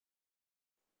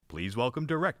Please welcome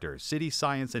Director, City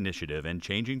Science Initiative and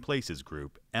Changing Places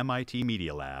Group, MIT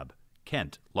Media Lab,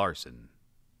 Kent Larson.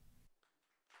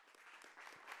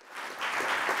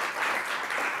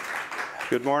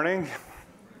 Good morning.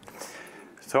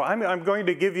 So I'm going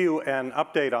to give you an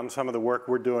update on some of the work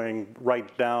we're doing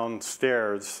right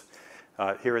downstairs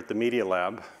here at the Media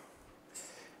Lab.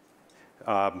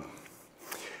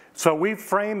 So we've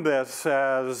framed this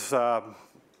as a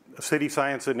City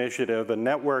Science Initiative, a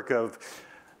network of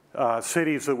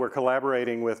cities that we're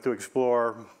collaborating with to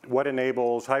explore what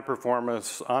enables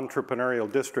high-performance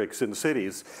entrepreneurial districts in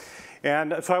cities.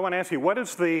 And so I want to ask you, what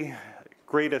is the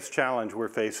greatest challenge we're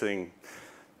facing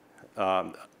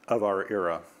of our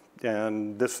era?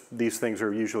 And these things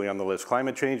are usually on the list: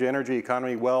 climate change, energy,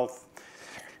 economy, wealth,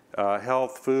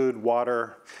 health, food,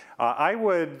 water. I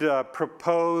would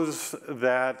propose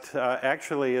that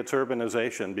actually it's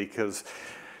urbanization, because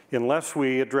unless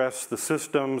we address the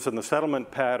systems and the settlement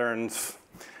patterns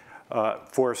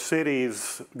for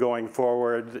cities going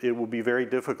forward, it will be very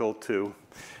difficult to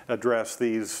address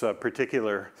these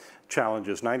particular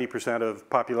challenges. 90% of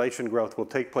population growth will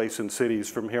take place in cities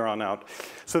from here on out.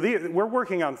 So we're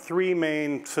working on three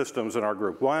main systems in our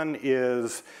group. One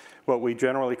is what we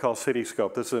generally call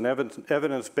CityScope. This is an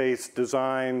evidence-based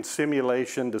design,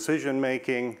 simulation,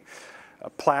 decision-making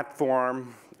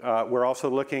platform. We're also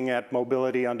looking at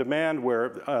mobility on demand.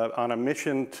 We're on a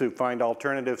mission to find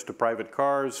alternatives to private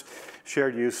cars,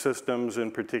 shared use systems in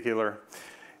particular,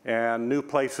 and new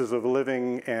places of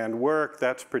living and work.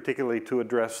 That's particularly to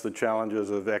address the challenges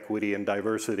of equity and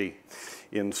diversity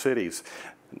in cities.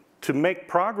 To make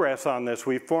progress on this,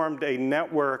 we formed a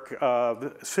network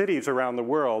of cities around the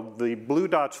world. The blue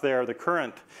dots there are the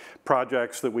current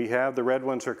projects that we have. The red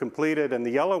ones are completed, and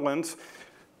the yellow ones,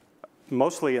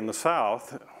 mostly in the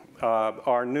south,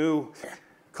 are new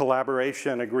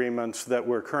collaboration agreements that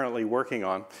we're currently working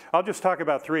on. I'll just talk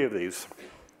about three of these: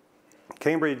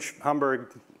 Cambridge,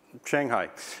 Hamburg, Shanghai.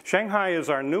 Shanghai is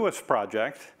our newest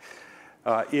project.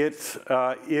 It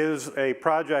is a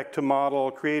project to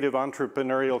model creative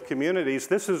entrepreneurial communities.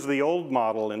 This is the old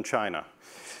model in China,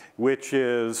 which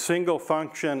is single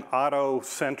function,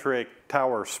 auto-centric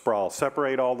tower sprawl.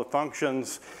 Separate all the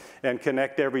functions and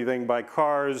connect everything by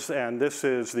cars, and this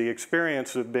is the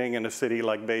experience of being in a city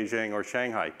like Beijing or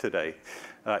Shanghai today.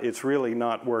 It's really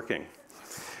not working.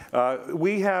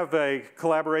 We have a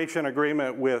collaboration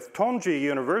agreement with Tongji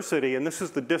University, and this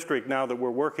is the district now that we're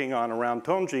working on around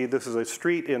Tongji. This is a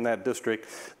street in that district.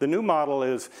 The new model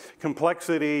is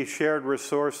complexity, shared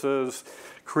resources,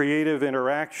 creative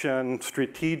interaction,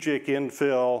 strategic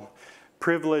infill,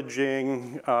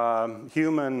 privileging,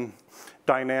 human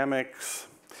dynamics.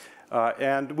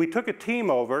 And we took a team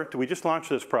over, we just launched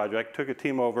this project, took a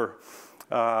team over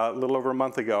a little over a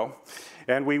month ago.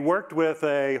 And we worked with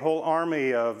a whole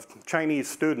army of Chinese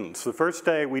students. The first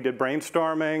day we did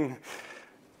brainstorming,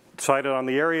 decided on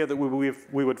the area that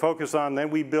we would focus on. Then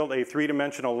we built a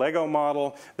three-dimensional Lego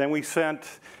model. Then we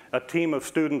sent a team of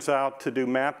students out to do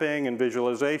mapping and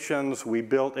visualizations. We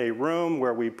built a room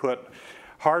where we put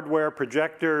hardware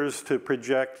projectors to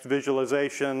project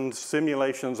visualizations,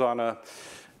 simulations on a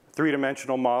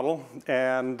three-dimensional model.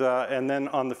 And then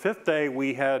on the fifth day,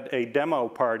 we had a demo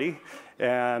party,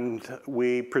 and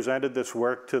we presented this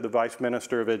work to the Vice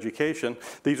Minister of Education.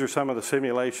 These are some of the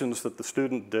simulations that the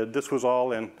student did. This was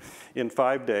all in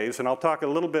 5 days. And I'll talk a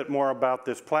little bit more about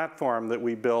this platform that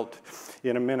we built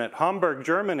in a minute. Hamburg,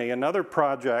 Germany, another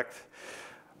project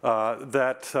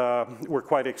that we're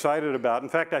quite excited about. In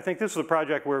fact, I think this is a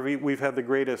project where we've had the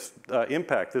greatest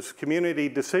impact. This community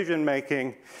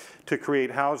decision-making to create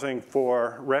housing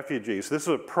for refugees. This is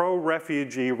a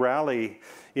pro-refugee rally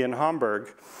in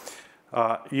Hamburg.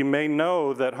 You may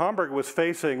know that Hamburg was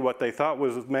facing what they thought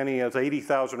was as many as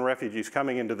 80,000 refugees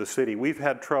coming into the city. We've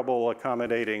had trouble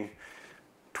accommodating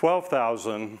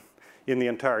 12,000 in the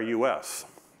entire US.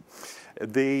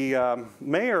 The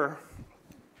mayor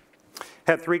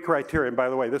had three criteria. And by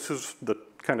the way, this is the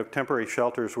kind of temporary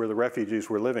shelters where the refugees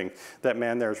were living. That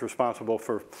man there is responsible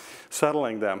for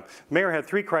settling them. The mayor had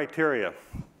three criteria: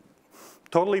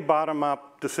 totally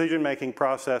bottom-up decision-making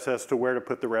process as to where to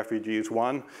put the refugees,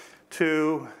 1.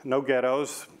 2, no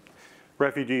ghettos,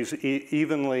 refugees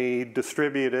evenly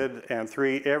distributed, and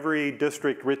 3, every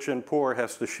district, rich and poor,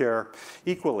 has to share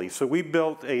equally. So we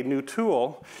built a new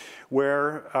tool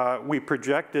where we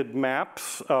projected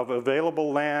maps of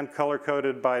available land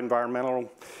color-coded by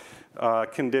environmental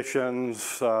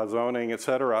conditions, zoning, et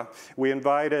cetera. We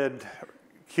invited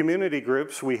community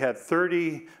groups. We had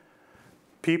 30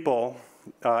 people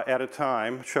at a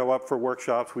time show up for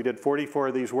workshops. We did 44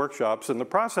 of these workshops, and the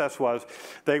process was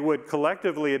they would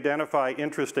collectively identify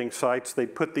interesting sites.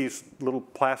 They'd put these little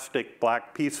plastic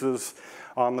black pieces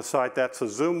on the site. That's a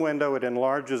zoom window. It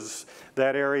enlarges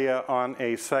that area on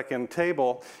a second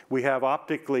table. We have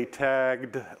optically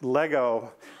tagged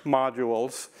Lego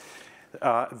modules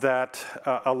that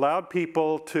allowed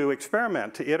people to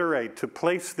experiment, to iterate, to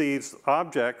place these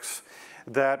objects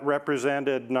that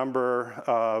represented number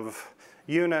of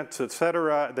units, et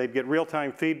cetera. They'd get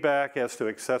real-time feedback as to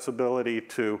accessibility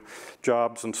to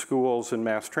jobs and schools and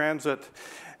mass transit.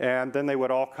 And then they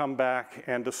would all come back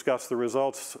and discuss the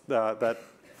results. That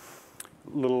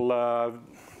little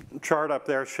chart up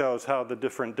there shows how the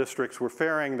different districts were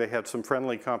faring. They had some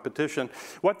friendly competition.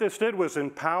 What this did was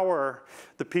empower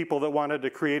the people that wanted to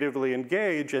creatively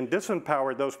engage and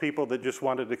disempowered those people that just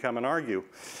wanted to come and argue.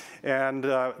 And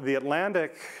The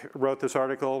Atlantic wrote this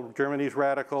article, Germany's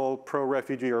Radical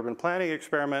Pro-Refugee Urban Planning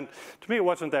Experiment. To me, it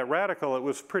wasn't that radical. It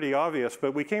was pretty obvious.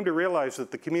 But we came to realize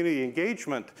that the community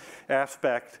engagement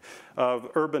aspect of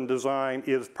urban design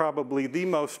is probably the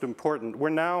most important. We're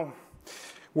now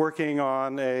working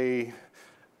on a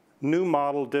new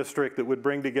model district that would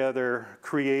bring together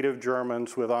creative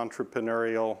Germans with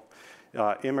entrepreneurial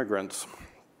immigrants.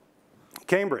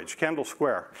 Cambridge, Kendall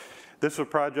Square. This is a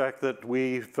project that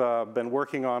we've been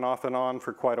working on off and on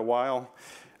for quite a while.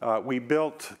 We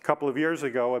built a couple of years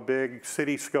ago a big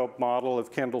CityScope model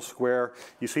of Kendall Square.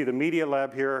 You see the Media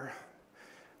Lab here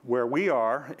where we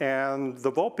are, and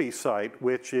the Volpe site,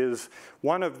 which is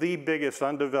one of the biggest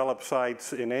undeveloped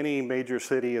sites in any major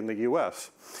city in the US.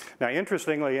 Now,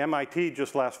 interestingly, MIT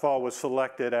just last fall was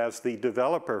selected as the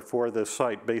developer for this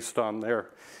site based on their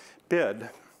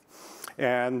bid,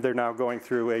 and they're now going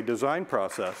through a design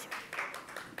process.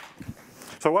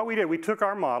 So what we did, we took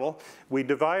our model, we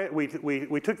took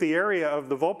the area of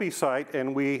the Volpe site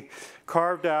and we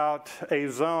carved out a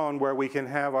zone where we can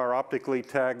have our optically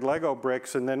tagged Lego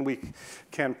bricks, and then we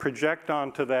can project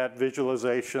onto that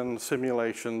visualization,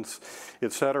 simulations,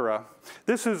 et cetera.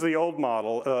 This is the old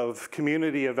model of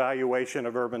community evaluation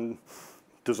of urban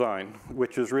design,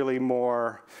 which is really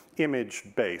more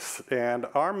image-based. And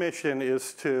our mission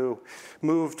is to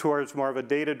move towards more of a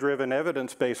data-driven,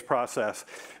 evidence-based process.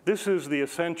 This is the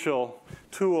essential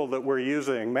tool that we're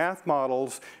using, math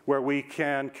models where we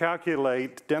can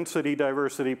calculate density,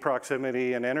 diversity,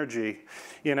 proximity, and energy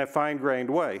in a fine-grained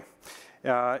way.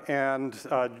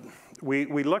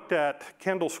 We looked at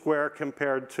Kendall Square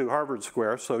compared to Harvard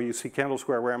Square. So you see Kendall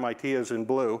Square where MIT is in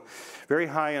blue. Very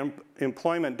high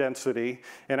employment density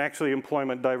and actually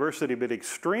employment diversity, but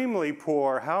extremely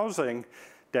poor housing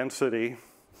density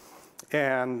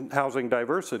and housing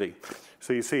diversity.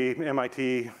 So you see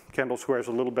MIT, Kendall Square is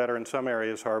a little better in some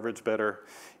areas, Harvard's better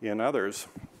in others.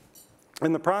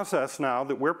 And the process now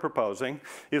that we're proposing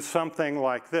is something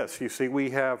like this. You see, we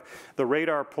have the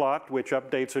radar plot, which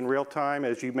updates in real time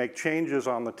as you make changes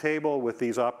on the table with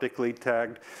these optically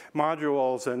tagged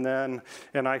modules, and then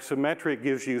an isometric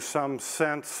gives you some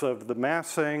sense of the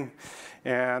massing.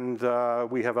 And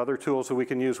we have other tools that we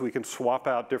can use. We can swap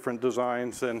out different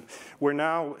designs. And we're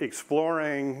now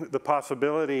exploring the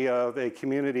possibility of a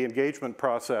community engagement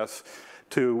process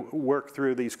to work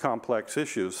through these complex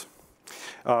issues.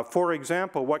 For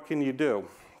example, what can you do?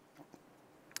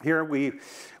 Here we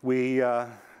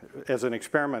as an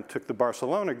experiment, took the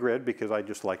Barcelona grid because I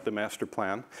just like the master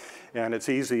plan, and it's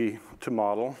easy to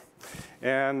model.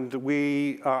 And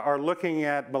we are looking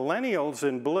at millennials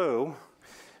in blue,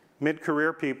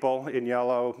 mid-career people in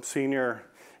yellow, senior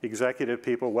executive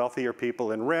people, wealthier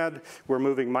people in red. We're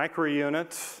moving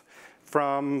micro-units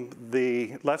from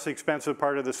the less expensive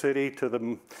part of the city to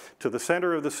the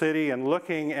center of the city, and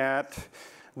looking at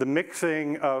the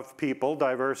mixing of people,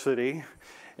 diversity,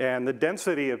 and the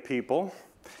density of people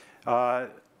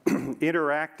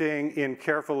interacting in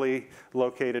carefully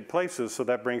located places. So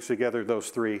that brings together those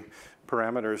three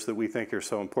parameters that we think are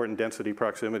so important: density,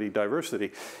 proximity,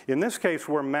 diversity. In this case,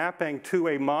 we're mapping to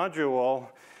a module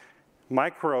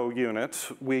micro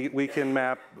units. We can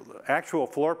map actual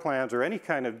floor plans or any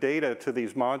kind of data to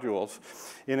these modules.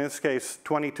 In this case,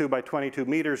 22 by 22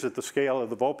 meters at the scale of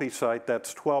the Volpe site.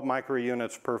 That's 12 micro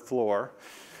units per floor.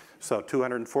 So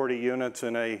 240 units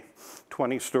in a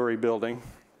 20-story building.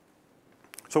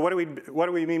 So what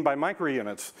do we mean by micro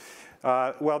units?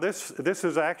 Well, this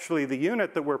is actually the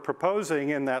unit that we're proposing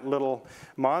in that little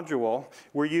module.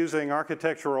 We're using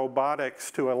architectural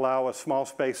robotics to allow a small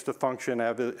space to function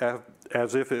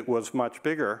as if it was much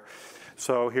bigger.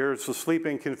 So here's the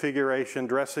sleeping configuration,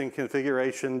 dressing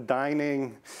configuration,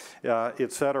 dining,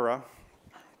 et cetera.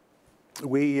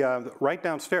 Right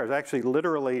downstairs, actually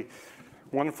literally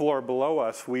one floor below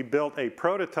us, we built a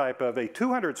prototype of a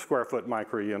 200 square foot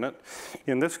microunit.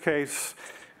 In this case,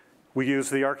 we use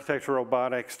the architectural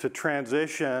robotics to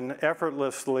transition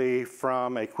effortlessly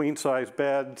from a queen-size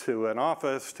bed to an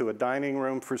office, to a dining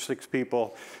room for 6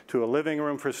 people, to a living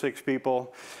room for 6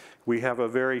 people. We have a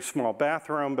very small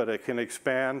bathroom, but it can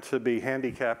expand to be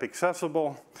handicap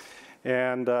accessible.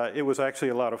 And it was actually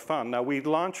a lot of fun. Now, we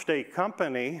launched a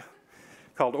company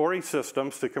called Ori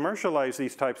Systems to commercialize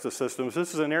these types of systems.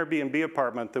 This is an Airbnb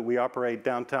apartment that we operate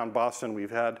downtown Boston.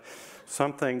 We've had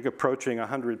something approaching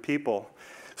 100 people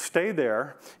stay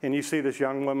there, and you see this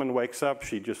young woman wakes up,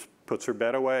 she just puts her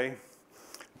bed away.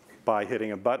 By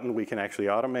hitting a button, we can actually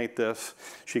automate this.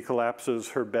 She collapses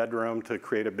her bedroom to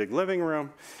create a big living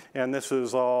room, and this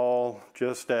is all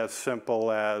just as simple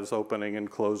as opening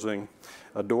and closing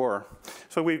a door.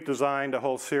 So we've designed a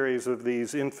whole series of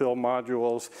these infill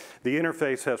modules. The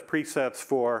interface has presets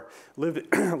for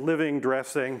living,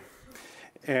 dressing,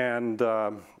 and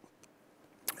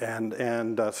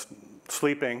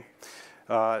sleeping.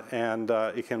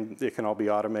 It can all be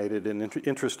automated in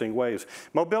interesting ways.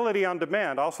 Mobility on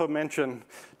demand, also mention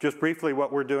just briefly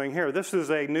what we're doing here. This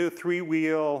is a new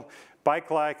 3-wheel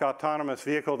bike-like autonomous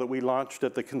vehicle that we launched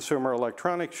at the Consumer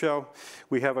Electronics Show.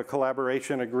 We have a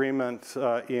collaboration agreement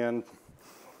in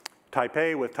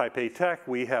Taipei with Taipei Tech.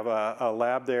 We have a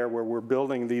lab there where we're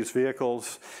building these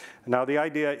vehicles. Now, the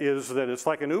idea is that it's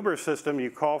like an Uber system. You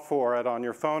call for it on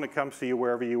your phone. It comes to you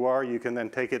wherever you are. You can then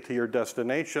take it to your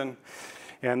destination,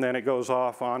 and then it goes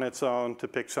off on its own to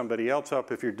pick somebody else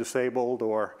up. If you're disabled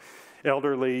or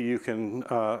elderly, you can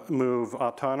move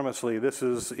autonomously. This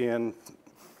is in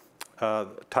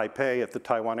Taipei at the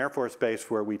Taiwan Air Force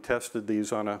Base, where we tested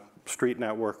these on a street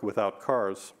network without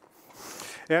cars.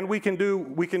 And we can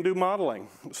do modeling.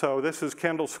 So this is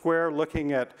Kendall Square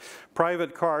looking at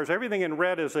private cars. Everything in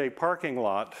red is a parking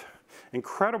lot.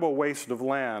 Incredible waste of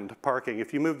land parking.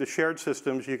 If you move to shared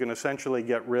systems, you can essentially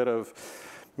get rid of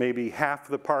maybe half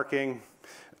the parking,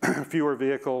 fewer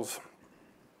vehicles.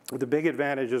 The big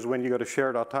advantage is when you go to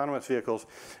shared autonomous vehicles,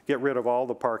 get rid of all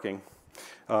the parking.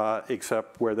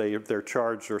 Except where they're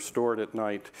charged or stored at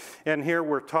night. And here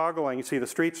we're toggling, you see the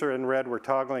streets are in red, we're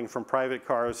toggling from private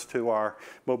cars to our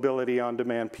mobility on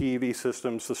demand PEV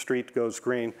systems. The street goes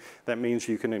green. That means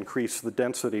you can increase the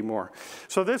density more.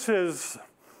 So this is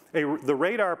the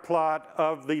radar plot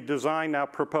of the design now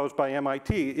proposed by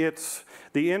MIT.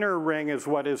 The inner ring is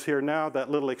what is here now. That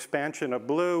little expansion of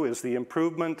blue is the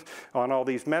improvement on all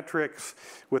these metrics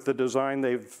with the design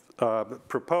they've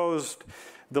proposed.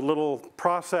 The little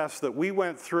process that we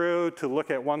went through to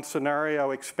look at one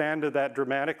scenario expanded that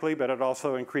dramatically, but it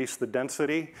also increased the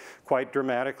density quite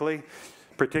dramatically,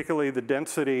 particularly the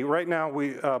density. Right now,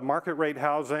 market rate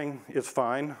housing is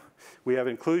fine. We have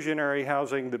inclusionary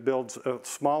housing that builds a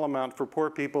small amount for poor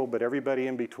people, but everybody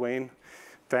in between,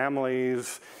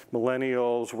 families,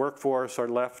 millennials, workforce, are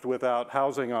left without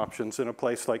housing options in a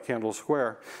place like Kendall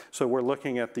Square. So we're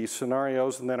looking at these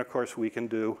scenarios, and then of course we can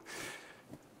do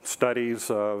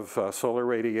studies of solar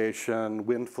radiation,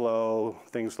 wind flow,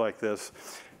 things like this.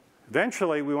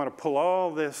 Eventually, we want to pull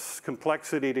all this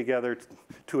complexity together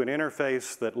to an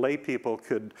interface that lay people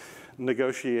could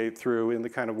negotiate through in the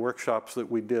kind of workshops that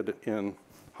we did in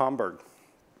Hamburg.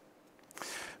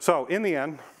 So in the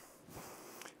end,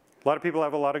 a lot of people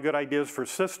have a lot of good ideas for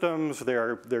systems.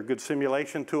 They're good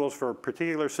simulation tools for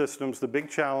particular systems. The big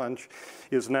challenge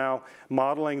is now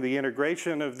modeling the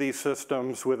integration of these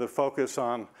systems with a focus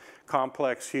on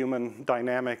complex human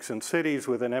dynamics in cities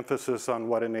with an emphasis on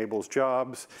what enables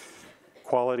jobs,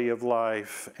 quality of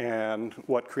life, and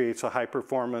what creates a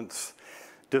high-performance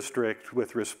district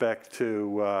with respect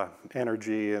to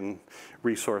energy and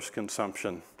resource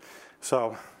consumption.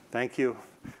 So thank you.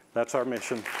 That's our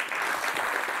mission.